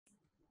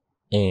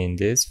In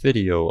this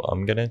video,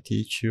 I'm gonna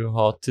teach you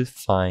how to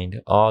find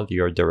all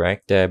your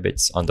direct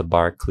debits on the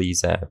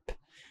Barclays app.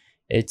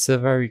 It's a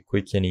very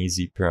quick and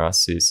easy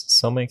process,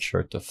 so make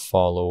sure to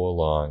follow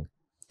along.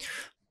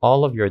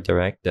 All of your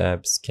direct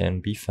debits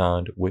can be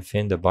found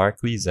within the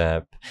Barclays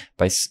app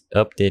by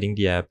updating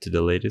the app to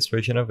the latest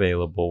version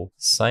available,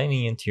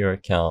 signing into your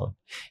account,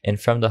 and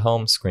from the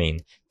home screen,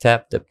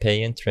 tap the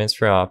Pay and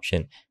Transfer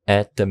option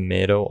at the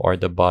middle or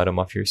the bottom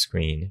of your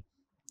screen.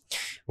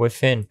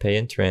 Within Pay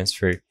and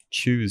Transfer,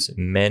 choose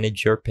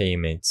Manage Your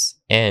Payments,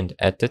 and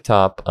at the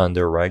top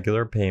under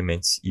Regular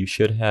Payments, you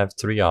should have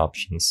three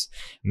options: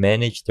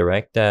 Manage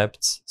Direct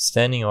Debits,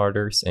 Standing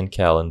Orders, and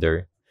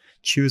Calendar.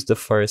 Choose the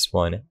first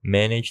one,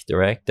 Manage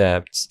Direct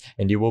Debits,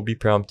 and you will be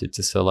prompted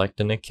to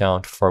select an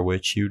account for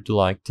which you'd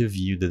like to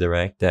view the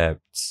direct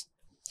debits.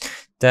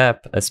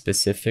 Tap a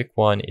specific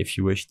one if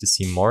you wish to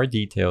see more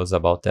details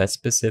about that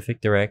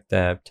specific direct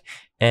debt,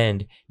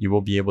 and you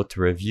will be able to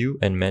review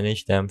and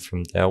manage them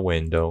from that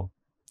window.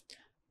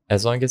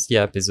 As long as the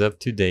app is up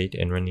to date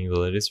and running the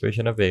latest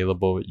version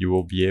available, you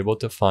will be able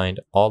to find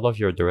all of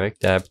your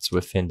direct debits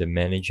within the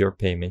Manage Your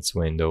Payments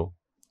window.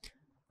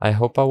 I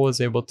hope I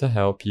was able to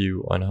help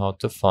you on how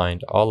to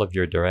find all of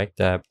your direct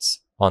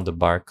debits on the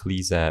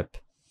Barclays app.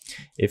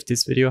 If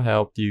this video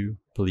helped you,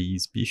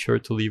 please be sure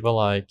to leave a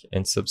like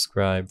and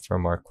subscribe for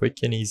more quick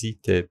and easy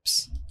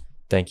tips.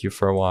 Thank you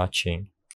for watching.